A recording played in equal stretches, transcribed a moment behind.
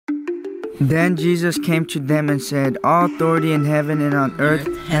Then Jesus came to them and said, "All authority in heaven and on earth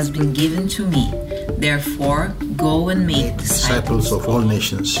has been given to me. Therefore, go and make disciples of all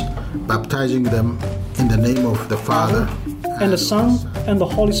nations, baptizing them in the name of the Father, and the Son, and the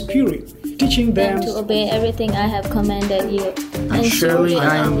Holy Spirit, teaching them to obey everything I have commanded you. And surely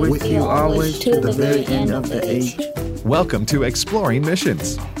I am with you always to the very end of the age." Welcome to Exploring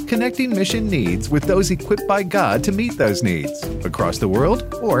Missions, connecting mission needs with those equipped by God to meet those needs, across the world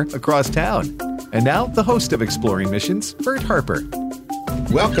or across town. And now, the host of Exploring Missions, Bert Harper.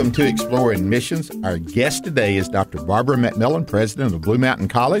 Welcome to Exploring Missions. Our guest today is Dr. Barbara McMillan, president of Blue Mountain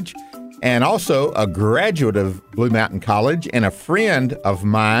College, and also a graduate of Blue Mountain College and a friend of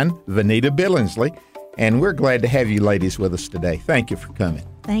mine, Vanita Billingsley. And we're glad to have you ladies with us today. Thank you for coming.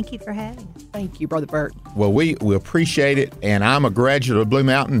 Thank you for having us. Thank you, Brother Bert. Well, we appreciate it, and I'm a graduate of Blue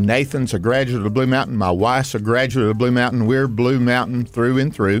Mountain. Nathan's a graduate of Blue Mountain. My wife's a graduate of Blue Mountain. We're Blue Mountain through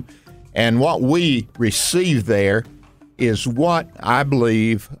and through. And what we receive there is what I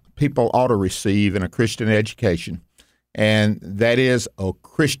believe people ought to receive in a Christian education, and that is a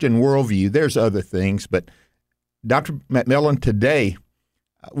Christian worldview. There's other things, but Dr. McMillan, today,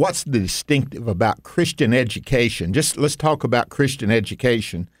 what's the distinctive about Christian education? Just let's talk about Christian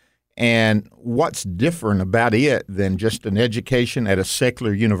education and what's different about it than just an education at a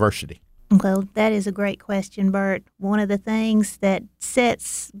secular university. Well, that is a great question, Bert. One of the things that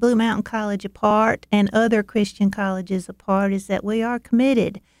sets Blue Mountain College apart and other Christian colleges apart is that we are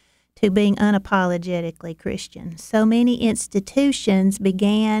committed to being unapologetically Christian. So many institutions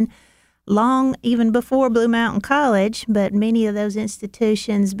began long even before Blue Mountain College, but many of those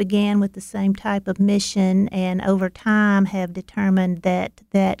institutions began with the same type of mission and over time have determined that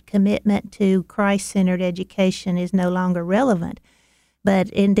that commitment to Christ-centered education is no longer relevant. But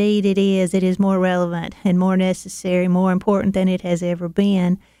indeed it is. It is more relevant and more necessary, more important than it has ever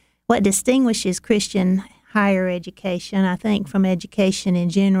been. What distinguishes Christian higher education, I think, from education in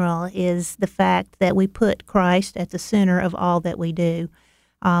general is the fact that we put Christ at the center of all that we do.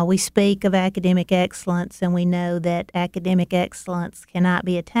 We speak of academic excellence, and we know that academic excellence cannot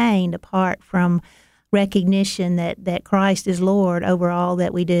be attained apart from recognition that Christ is Lord over all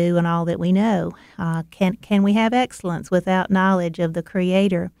that we do and all that we know. Can we have excellence without knowledge of the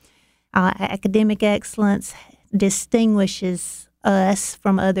Creator? Academic excellence distinguishes us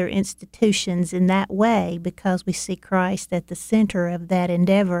from other institutions in that way because we see Christ at the center of that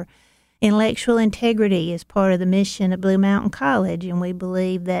endeavor. Intellectual integrity is part of the mission of Blue Mountain College, and we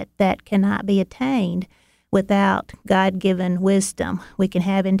believe that that cannot be attained without God-given wisdom. We can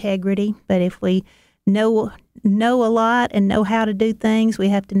have integrity, but if we know a lot and know how to do things, we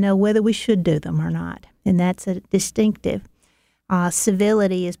have to know whether we should do them or not, and that's a distinctive.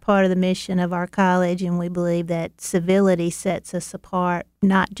 Civility is part of the mission of our college, and we believe that civility sets us apart,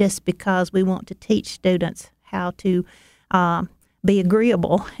 not just because we want to teach students how to be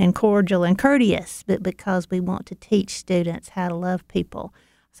agreeable and cordial and courteous, but because we want to teach students how to love people.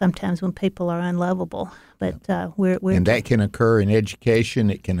 Sometimes when people are unlovable, but we're and that can occur in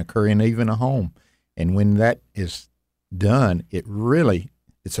education. It can occur in even a home, and when that is done,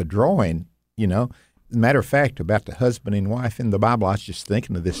 it's a drawing. You know, matter of fact, about the husband and wife in the Bible. I was just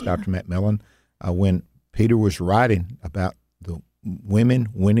thinking of this, Dr. McMillan, when Peter was writing about the women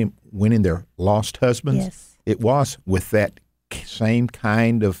winning their lost husbands. Yes. It was with that same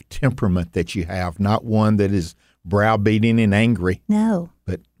kind of temperament that you have, not one that is browbeating and angry. No.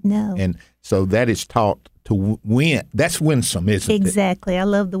 And so that is taught to win. That's winsome, isn't it? Exactly. I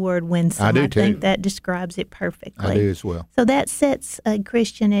love the word winsome. I do too. I think that describes it perfectly. I do as well. So that sets a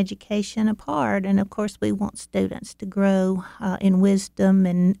Christian education apart. And, of course, we want students to grow in wisdom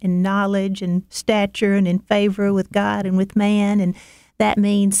and in knowledge and stature and in favor with God and with man. And that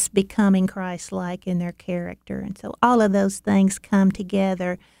means becoming Christ-like in their character. And so all of those things come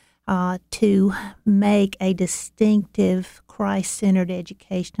together to make a distinctive Christ-centered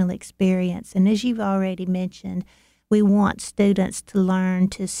educational experience. And as you've already mentioned, we want students to learn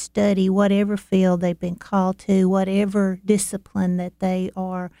to study whatever field they've been called to, whatever discipline that they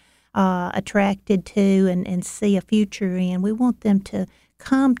are attracted to and see a future in. We want them to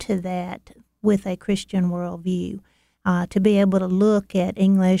come to that with a Christian worldview. To be able to look at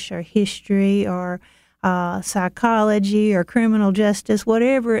English or history or psychology or criminal justice,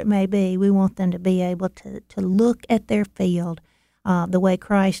 whatever it may be, we want them to be able to look at their field the way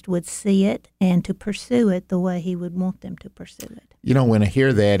Christ would see it and to pursue it the way he would want them to pursue it. You know, when I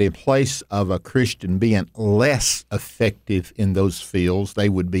hear that, in place of a Christian being less effective in those fields, they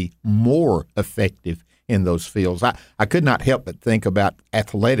would be more effective in those fields. I could not help but think about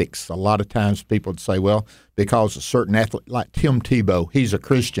athletics. A lot of times people would say, well, because a certain athlete like Tim Tebow, he's a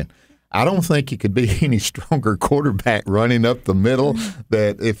Christian. I don't think he could be any stronger quarterback running up the middle.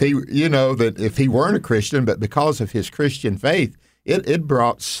 That if he weren't a Christian, but because of his Christian faith, it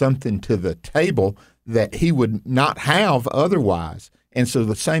brought something to the table that he would not have otherwise. And so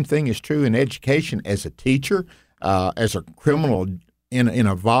the same thing is true in education. As a teacher, as a criminal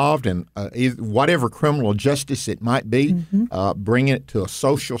involved in whatever criminal justice it might be, bringing it to a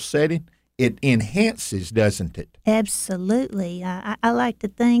social setting, it enhances, doesn't it? Absolutely. I like to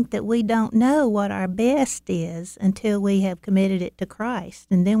think that we don't know what our best is until we have committed it to Christ.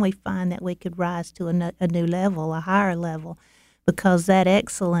 And then we find that we could rise to a new level, a higher level, because that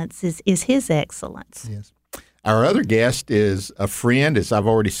excellence is His excellence. Yes. Our other guest is a friend, as I've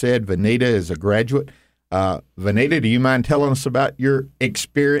already said. Vanita is a graduate. Vanita, do you mind telling us about your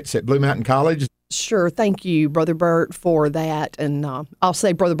experience at Blue Mountain College? Sure. Thank you, Brother Bert, for that. And I'll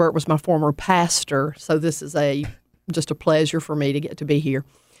say Brother Bert was my former pastor, so this is just a pleasure for me to get to be here.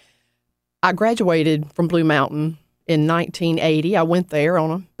 I graduated from Blue Mountain in 1980. I went there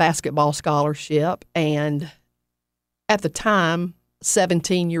on a basketball scholarship, and at the time,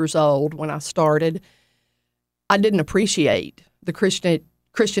 17 years old when I started, I didn't appreciate the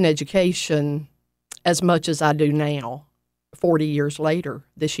Christian education as much as I do now, 40 years later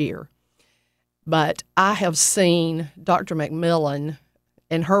this year. But I have seen Dr. McMillan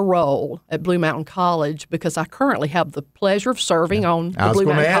in her role at Blue Mountain College, because I currently have the pleasure of serving on the Blue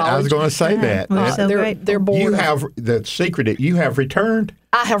Mountain College. I was going to say that. Their board. You have the secret that you have returned.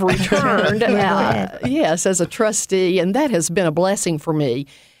 I have returned, yes, as a trustee, and that has been a blessing for me.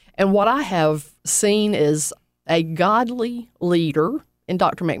 And what I have seen is a godly leader in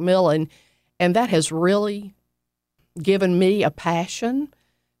Dr. McMillan, and that has really given me a passion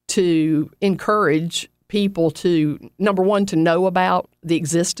to encourage people to, number one, to know about the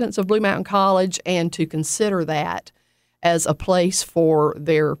existence of Blue Mountain College and to consider that as a place for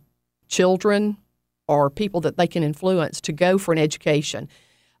their children or people that they can influence to go for an education.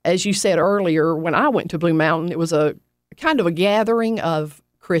 As you said earlier, when I went to Blue Mountain, it was a kind of a gathering of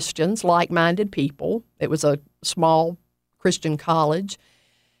Christians, like-minded people. It was a small Christian college.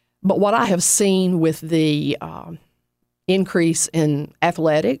 But what I have seen with the increase in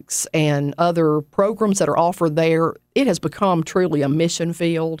athletics and other programs that are offered there, it has become truly a mission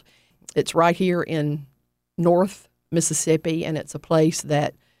field. It's right here in North Mississippi, and it's a place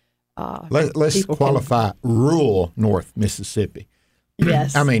that let's qualify rural North Mississippi.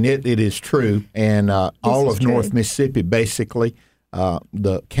 Yes. I mean, it is true, and all of North Mississippi, basically,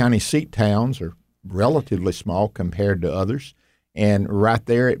 the county seat towns are relatively small compared to others. And right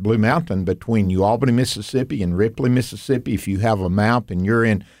there at Blue Mountain, between New Albany, Mississippi, and Ripley, Mississippi, if you have a map and you're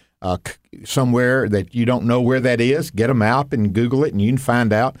in somewhere that you don't know where that is, get a map and Google it, and you can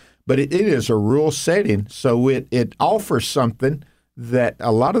find out. But it is a rural setting, so it offers something that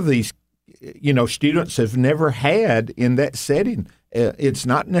a lot of these, students have never had in that setting. It's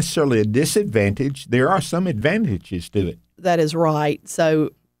not necessarily a disadvantage. There are some advantages to it. That is right.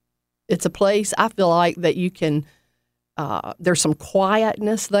 So it's a place I feel like that you can. There's some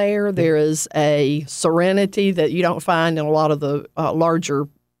quietness there. There is a serenity that you don't find in a lot of the larger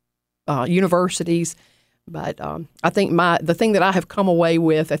universities. But I think the thing that I have come away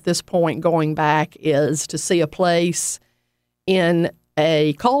with at this point going back is to see a place in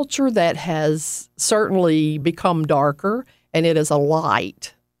a culture that has certainly become darker, and it is a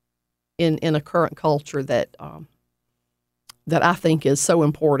light in a current culture that I think is so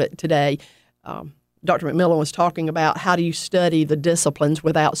important today. Dr. McMillan was talking about how do you study the disciplines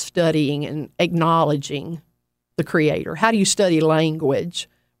without studying and acknowledging the Creator? How do you study language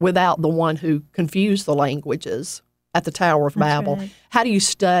without the one who confused the languages at the Tower of Babel? Right. How do you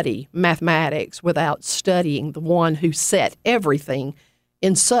study mathematics without studying the one who set everything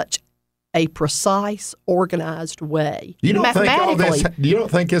in such a precise, organized way? You don't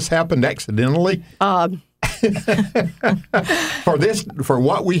think this happened accidentally? For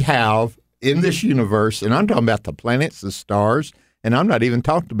what we have in this universe, and I'm talking about the planets, the stars, and I'm not even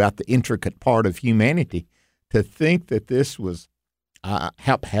talking about the intricate part of humanity, to think that this was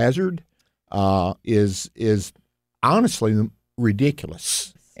haphazard is honestly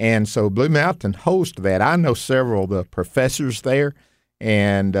ridiculous. And so Blue Mountain hosts that. I know several of the professors there,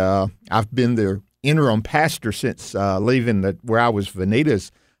 and I've been their interim pastor since leaving where I was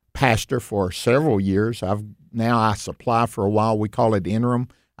Vanita's pastor for several years. I supply for a while. We call it interim.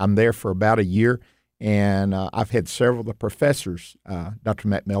 I'm there for about a year, and I've had several of the professors, Dr.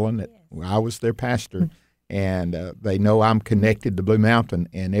 McMillan, I was their pastor, and they know I'm connected to Blue Mountain,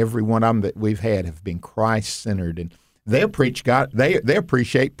 and every one of them that we've had have been Christ-centered, and they preach God. They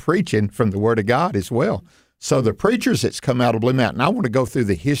appreciate preaching from the Word of God as well. So the preachers that's come out of Blue Mountain, I want to go through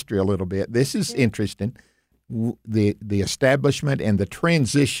the history a little bit. This is interesting, the establishment and the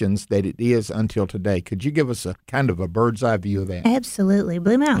transitions that it is until today. Could you give us a kind of a bird's eye view of that? Absolutely.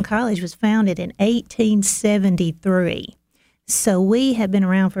 Blue Mountain College was founded in 1873. So we have been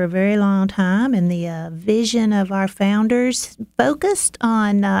around for a very long time, and the vision of our founders focused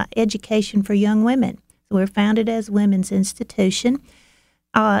on education for young women. So we're founded as a women's institution.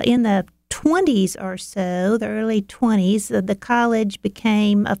 In the 20s or so, the early 20s, the college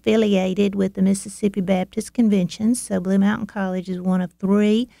became affiliated with the Mississippi Baptist Convention. So Blue Mountain College is one of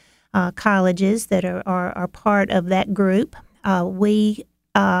 3 colleges that are part of that group. We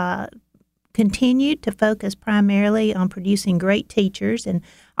continued to focus primarily on producing great teachers, and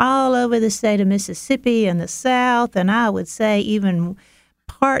all over the state of Mississippi and the South, and I would say even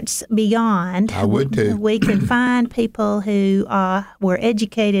parts beyond. I would too. We can find people who were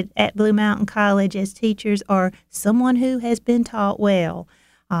educated at Blue Mountain College as teachers, or someone who has been taught well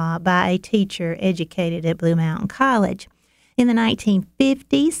by a teacher educated at Blue Mountain College. In the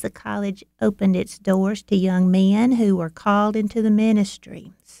 1950s, the college opened its doors to young men who were called into the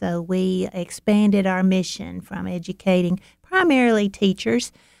ministry. So we expanded our mission from educating primarily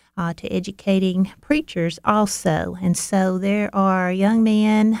teachers to educating preachers also. And so there are young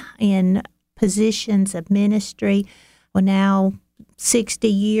men in positions of ministry, well, now 60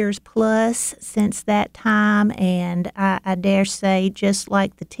 years plus since that time. And I dare say, just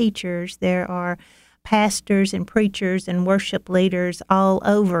like the teachers, there are pastors and preachers and worship leaders all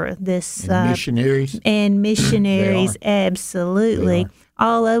over this. And missionaries. And missionaries, absolutely.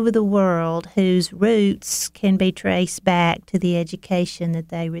 All over the world, whose roots can be traced back to the education that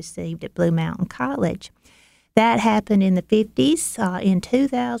they received at Blue Mountain College. That happened in the 50s. In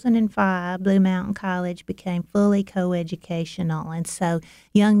 2005, Blue Mountain College became fully coeducational, and so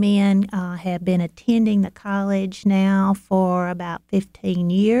young men have been attending the college now for about 15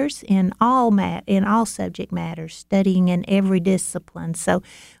 years in all subject matters, studying in every discipline. So,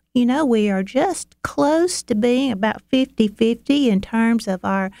 you know, we are just close to being about 50-50 in terms of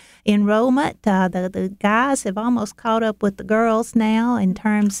our enrollment. The guys have almost caught up with the girls now in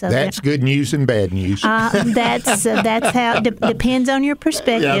terms of... That's good news and bad news. That's how it depends on your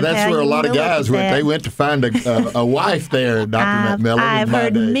perspective. Yeah, that's where a lot of guys went. They went to find a wife there, Dr. McMillan. I've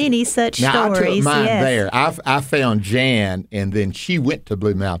heard many such stories. I took mine there. I found Jan, and then she went to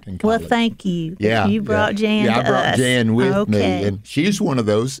Blue Mountain College. Well, thank you. Yeah, you brought Jan to us. Yeah, I brought Jan with me, Okay. and she's one of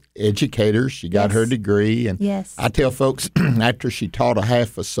those educators. She got her degree, and I tell folks after she taught a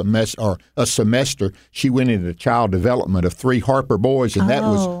semester, she went into child development of 3 Harper boys, and that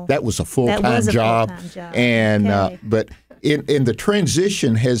was a full-time job. And but in the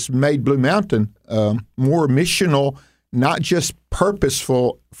transition has made Blue Mountain more missional, not just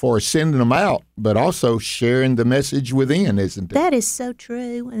purposeful for sending them out, but also sharing the message within, isn't it? That is so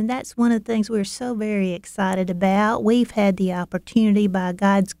true, and that's one of the things we're so very excited about. We've had the opportunity, by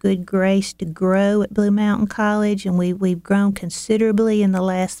God's good grace, to grow at Blue Mountain College, and we've grown considerably in the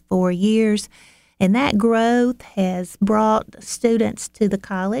last 4 years. And that growth has brought students to the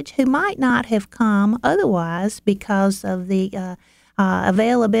college who might not have come otherwise because of the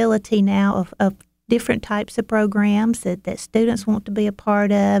availability now of different types of programs that students want to be a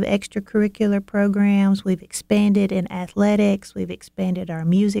part of, extracurricular programs. We've expanded in athletics. We've expanded our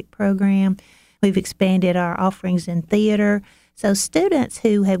music program. We've expanded our offerings in theater. So students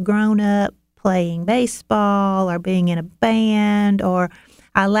who have grown up playing baseball or being in a band, or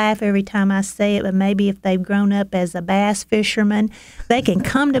I laugh every time I say it, but maybe if they've grown up as a bass fisherman, they can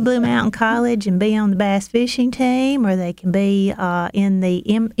come to Blue Mountain College and be on the bass fishing team, or they can be in the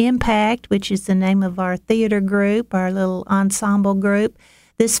Impact, which is the name of our theater group, our little ensemble group.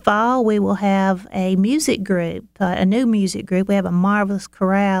 This fall, we will have a music group, a new music group. We have a marvelous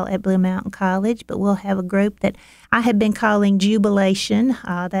chorale at Blue Mountain College, but we'll have a group that I have been calling Jubilation.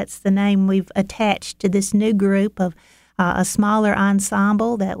 That's the name we've attached to this new group of a smaller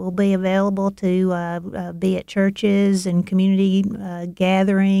ensemble that will be available to be at churches and community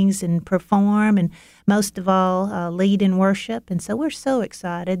gatherings and perform, and most of all, lead in worship. And so we're so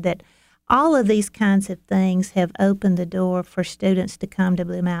excited that all of these kinds of things have opened the door for students to come to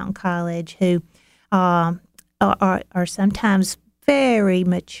Blue Mountain College who are sometimes very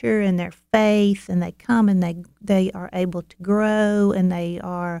mature in their faith, and they come and they are able to grow, and they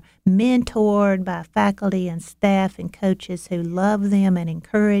are mentored by faculty and staff and coaches who love them and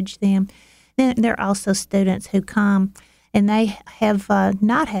encourage them. Then there are also students who come and they have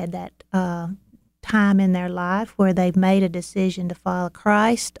not had that time in their life where they've made a decision to follow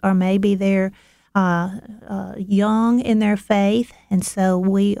Christ, or maybe they're young in their faith, and so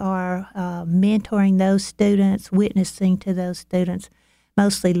we are mentoring those students, witnessing to those students,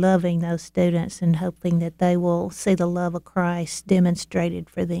 mostly loving those students and hoping that they will see the love of Christ demonstrated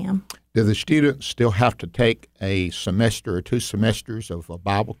for them. Do the students still have to take a semester or 2 semesters of a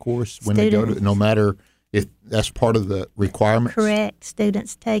Bible course when they go to, no matter if that's part of the requirements? Correct.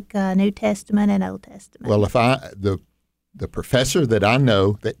 Students take New Testament and Old Testament. Well, if the professor that I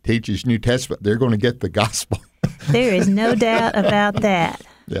know that teaches New Testament, they're going to get the gospel. There is no doubt about that.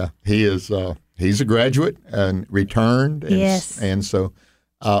 Yeah, he is. He's a graduate and returned. And, yes. And so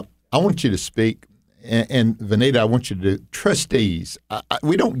I want you to speak, and Vanita, I want you to do trustees.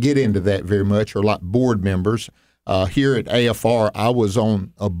 We don't get into that very much, or like board members. Here at AFR, I was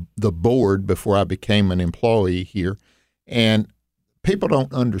on the board before I became an employee here, and people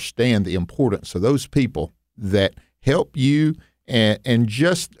don't understand the importance of those people that help you and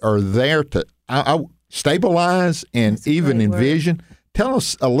just are there to stabilize and even envision. Tell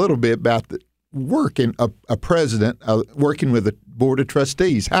us a little bit about the working a president, working with a board of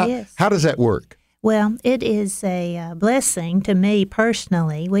trustees. How does that work? Well, it is a blessing to me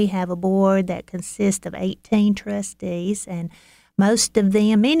personally. We have a board that consists of 18 trustees, and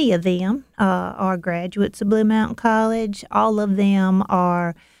many of them are graduates of Blue Mountain College. All of them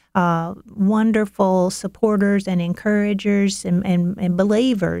are wonderful supporters and encouragers and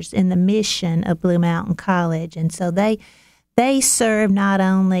believers in the mission of Blue Mountain College. And so they serve not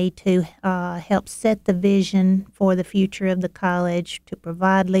only to help set the vision for the future of the college, to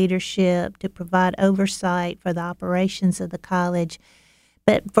provide leadership, to provide oversight for the operations of the college,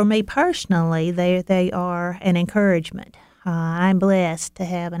 but for me personally, they are an encouragement. I'm blessed to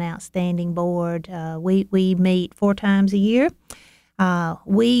have an outstanding board. We meet 4 times a year.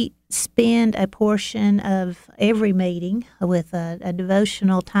 We spend a portion of every meeting with a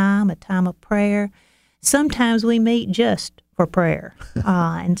devotional time, a time of prayer. Sometimes we meet just for prayer,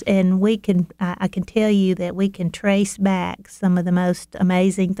 and we can. I can tell you that we can trace back some of the most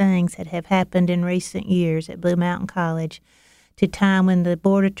amazing things that have happened in recent years at Blue Mountain College to time when the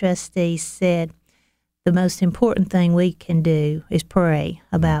Board of Trustees said the most important thing we can do is pray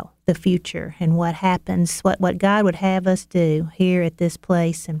about the future and what happens, what God would have us do here at this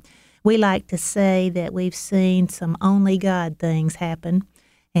place. And we like to say that we've seen some only God things happen,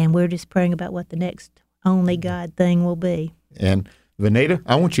 and we're just praying about what the next only God thing will be. And Vanita,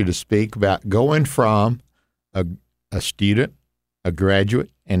 I want you to speak about going from a student, a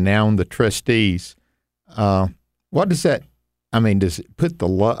graduate, and now the trustees. What does that? I mean, does it put the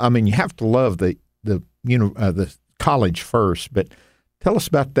love? I mean, you have to love the college first, but tell us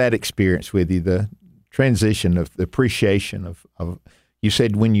about that experience with you, the transition of the appreciation of. You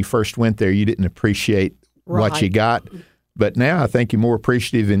said when you first went there, you didn't appreciate what you got, but now I think you're more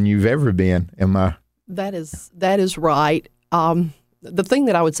appreciative than you've ever been. Am I? That is right. The thing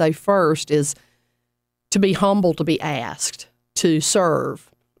that I would say first is to be humble, to be asked to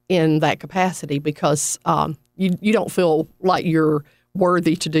serve in that capacity, because you don't feel like you're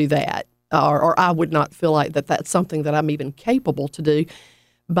worthy to do that, or I would not feel like that's something that I'm even capable to do.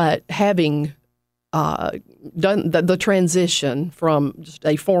 But having done the transition from just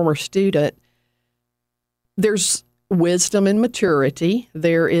a former student, there's wisdom and maturity.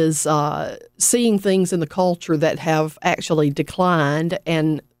 There is seeing things in the culture that have actually declined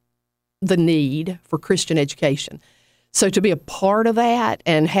and the need for Christian education. So to be a part of that,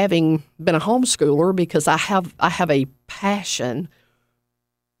 and having been a homeschooler, because I have a passion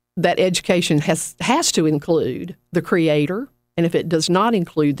that education has to include the Creator, and if it does not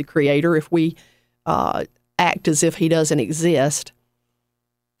include the Creator, if we act as if He doesn't exist,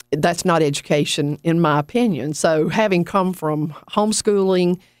 that's not education, in my opinion. So having come from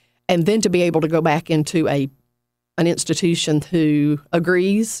homeschooling and then to be able to go back into an institution who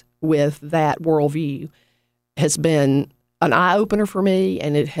agrees with that worldview has been an eye-opener for me,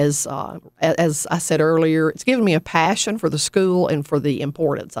 and it has, as I said earlier, it's given me a passion for the school and for the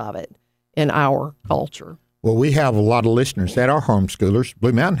importance of it in our culture. Well, we have a lot of listeners that are homeschoolers.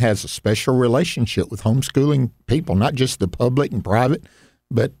 Blue Mountain has a special relationship with homeschooling people, not just the public and private,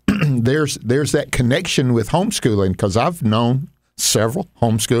 but there's that connection with homeschooling, because I've known several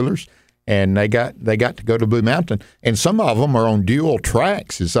homeschoolers, and they got to go to Blue Mountain, and some of them are on dual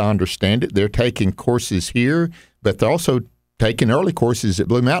tracks, as I understand it. They're taking courses here, but they're also taking early courses at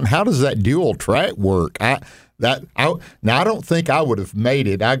Blue Mountain. How does that dual track work? I don't think I would have made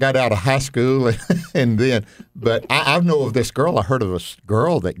it. I got out of high school and then, but I know of this girl. I heard of a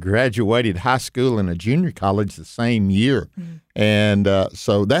girl that graduated high school and a junior college the same year, and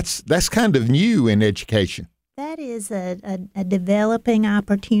so that's kind of new in education. That is a developing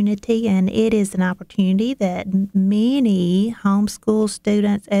opportunity, and it is an opportunity that many homeschool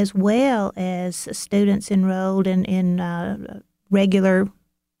students, as well as students enrolled in regular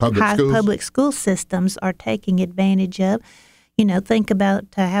public school systems, are taking advantage of. Think about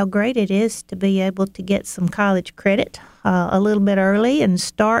how great it is to be able to get some college credit a little bit early and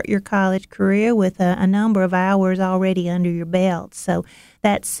start your college career with a number of hours already under your belt. So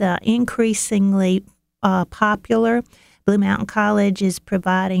that's increasingly popular. Blue Mountain College is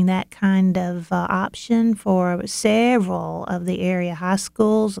providing that kind of option for several of the area high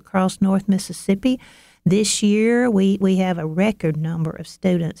schools across North Mississippi. This year, we have a record number of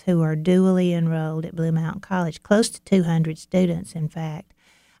students who are dually enrolled at Blue Mountain College, close to 200 students, in fact.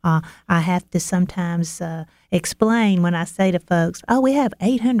 I have to sometimes explain when I say to folks, we have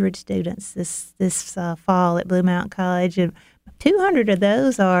 800 students this fall at Blue Mountain College, and 200 of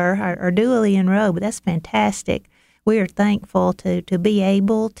those are dually enrolled, but that's fantastic. We are thankful to be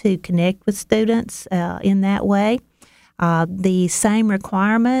able to connect with students in that way. The same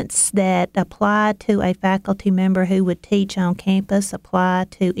requirements that apply to a faculty member who would teach on campus apply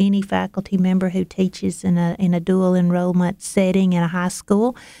to any faculty member who teaches in a dual enrollment setting in a high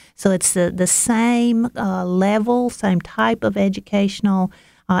school. So it's the same level, same type of educational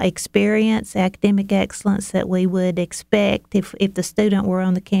experience, academic excellence that we would expect if the student were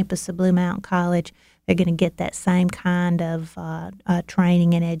on the campus of Blue Mountain College. They're going to get that same kind of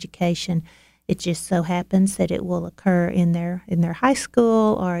training and education. It just so happens that it will occur in their high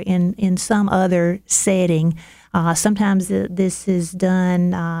school or in some other setting. Sometimes this is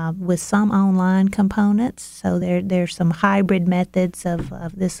done with some online components, so there's some hybrid methods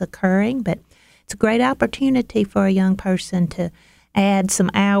of this occurring. But it's a great opportunity for a young person to add some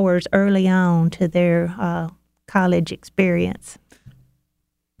hours early on to their college experience.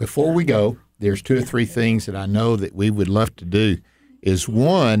 Before we go, there's 2 or 3 things that I know that we would love to do. Is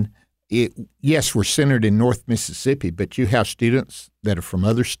one, yes, we're centered in North Mississippi, but you have students that are from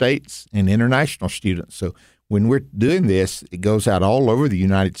other states and international students. So when we're doing this, it goes out all over the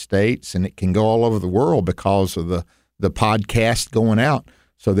United States, and it can go all over the world because of the podcast going out.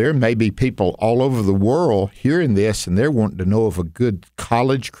 So there may be people all over the world hearing this, and they're wanting to know of a good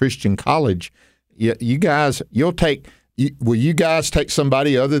college, Christian college. You guys, will you guys take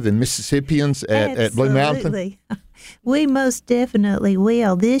somebody other than Mississippians at Blue Mountain? Absolutely. We most definitely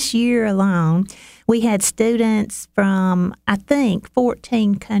will. This year alone, we had students from, I think,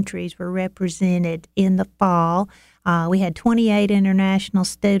 14 countries were represented in the fall. We had 28 international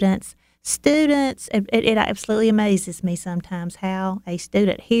students. It absolutely amazes me sometimes how a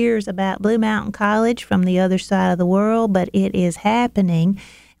student hears about Blue Mountain College from the other side of the world, but it is happening.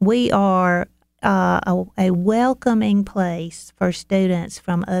 We are a welcoming place for students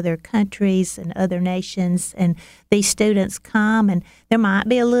from other countries and other nations, and these students come, and there might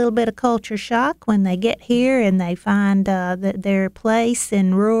be a little bit of culture shock when they get here and they find their place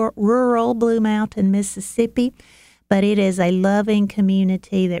in rural Blue Mountain, Mississippi, but it is a loving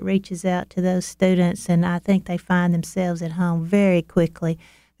community that reaches out to those students, and I think they find themselves at home very quickly.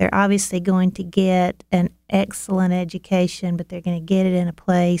 They're obviously going to get an excellent education, but they're going to get it in a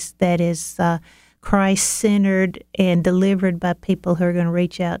place that is Christ-centered and delivered by people who are going to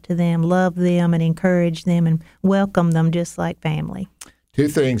reach out to them, love them, and encourage them and welcome them just like family. 2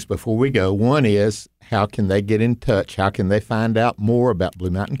 things before we go. One is, how can they get in touch? How can they find out more about Blue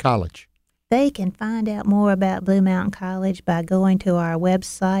Mountain College? They can find out more about Blue Mountain College by going to our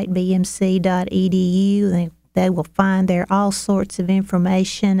website, bmc.edu. They will find there all sorts of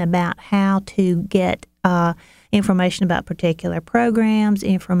information about how to get information about particular programs,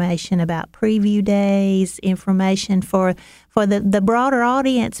 information about preview days, information for the broader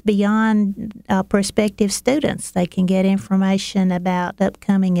audience beyond prospective students. They can get information about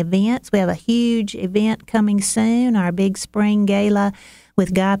upcoming events. We have a huge event coming soon, our big spring gala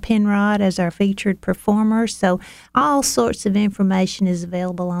with Guy Penrod as our featured performer. So all sorts of information is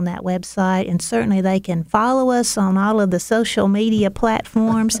available on that website, and certainly they can follow us on all of the social media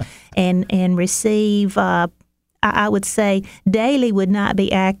platforms and receive I would say daily would not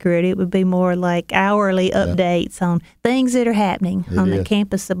be accurate. It would be more like hourly updates on things that are happening on the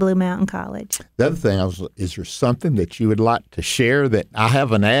campus of Blue Mountain College. The other thing is there something that you would like to share that I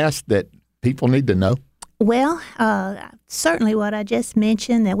haven't asked that people need to know? Well, certainly what I just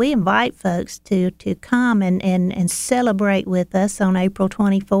mentioned, that we invite folks to come and celebrate with us on April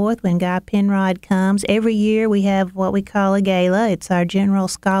 24th when Guy Penrod comes. Every year we have what we call a gala. It's our general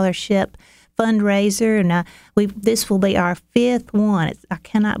scholarship fundraiser, and this will be our 5th one. I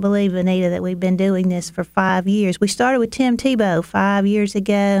cannot believe, Anita, that we've been doing this for 5 years. We started with Tim Tebow 5 years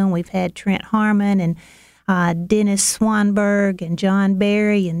ago, and we've had Trent Harmon and Dennis Swanberg and John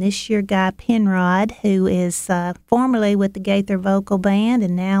Berry, and this year Guy Penrod, who is formerly with the Gaither Vocal Band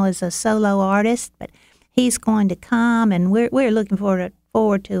and now is a solo artist, but he's going to come, and we're looking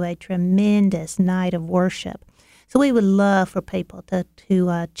forward to a tremendous night of worship. So we would love for people to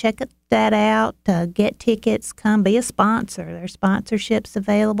check that out, get tickets, come be a sponsor. There are sponsorships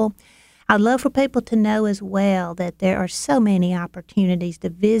available. I'd love for people to know as well that there are so many opportunities to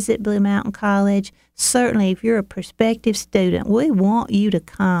visit Blue Mountain College. Certainly, if you're a prospective student, we want you to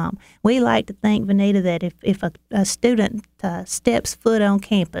come. We like to think, Vanita, that if a student steps foot on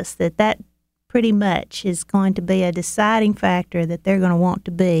campus, that pretty much is going to be a deciding factor that they're going to want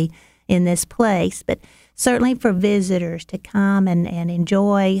to be in this place. But certainly for visitors to come and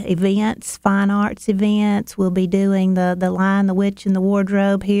enjoy events, fine arts events. We'll be doing the Lion, the Witch, and the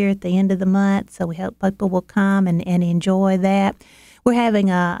Wardrobe here at the end of the month, so we hope people will come and enjoy that. We're having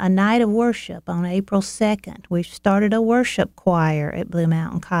a night of worship on April 2nd. We've started a worship choir at Blue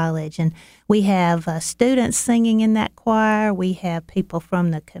Mountain College, and we have students singing in that choir. We have people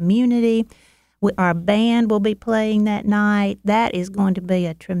from the community. Our band will be playing that night. That is going to be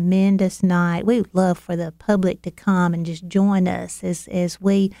a tremendous night. We would love for the public to come and just join us as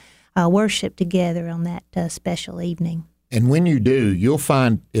we worship together on that special evening. And when you do, you'll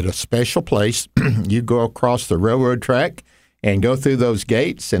find it a special place. You go across the railroad track and go through those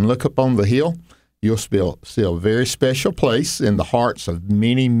gates and look up on the hill. You'll see a very special place in the hearts of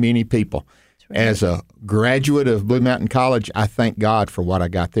many, many people. As a graduate of Blue Mountain College, I thank God for what I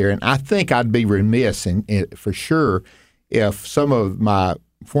got there. And I think I'd be remiss, for sure, if some of my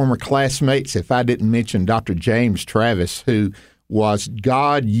former classmates, if I didn't mention Dr. James Travis, who was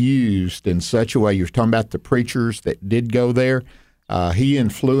God used in such a way. You're talking about the preachers that did go there. He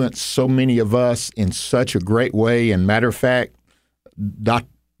influenced so many of us in such a great way. And matter of fact,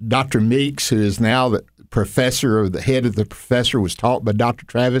 Dr. Meeks, who is now the professor, or the head of the professor, was taught by Dr.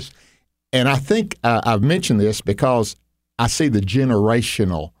 Travis. And I think I've mentioned this because I see the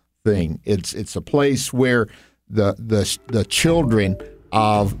generational thing. It's a place where the children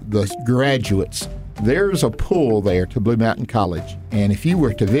of the graduates, there's a pull there to Blue Mountain College. And if you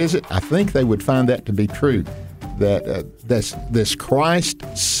were to visit, I think they would find that to be true, that this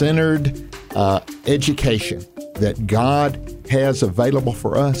Christ-centered education that God has available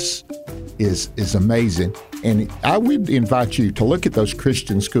for us is amazing. And I would invite you to look at those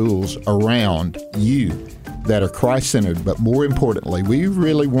Christian schools around you that are Christ-centered. But more importantly, we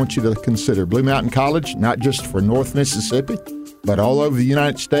really want you to consider Blue Mountain College, not just for North Mississippi, but all over the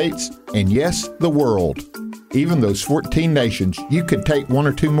United States, and yes, the world. Even those 14 nations. You could take one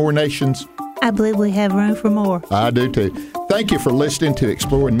or two more nations. I believe we have room for more. I do too. Thank you for listening to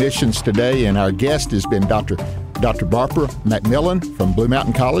Exploring Missions today, and our guest has been Dr. Barbara McMillan from Blue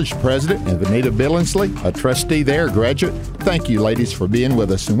Mountain College, president, and Vanita Billingsley, a trustee there, graduate. Thank you, ladies, for being with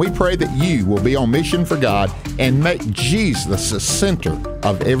us, and we pray that you will be on mission for God and make Jesus the center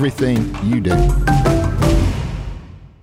of everything you do.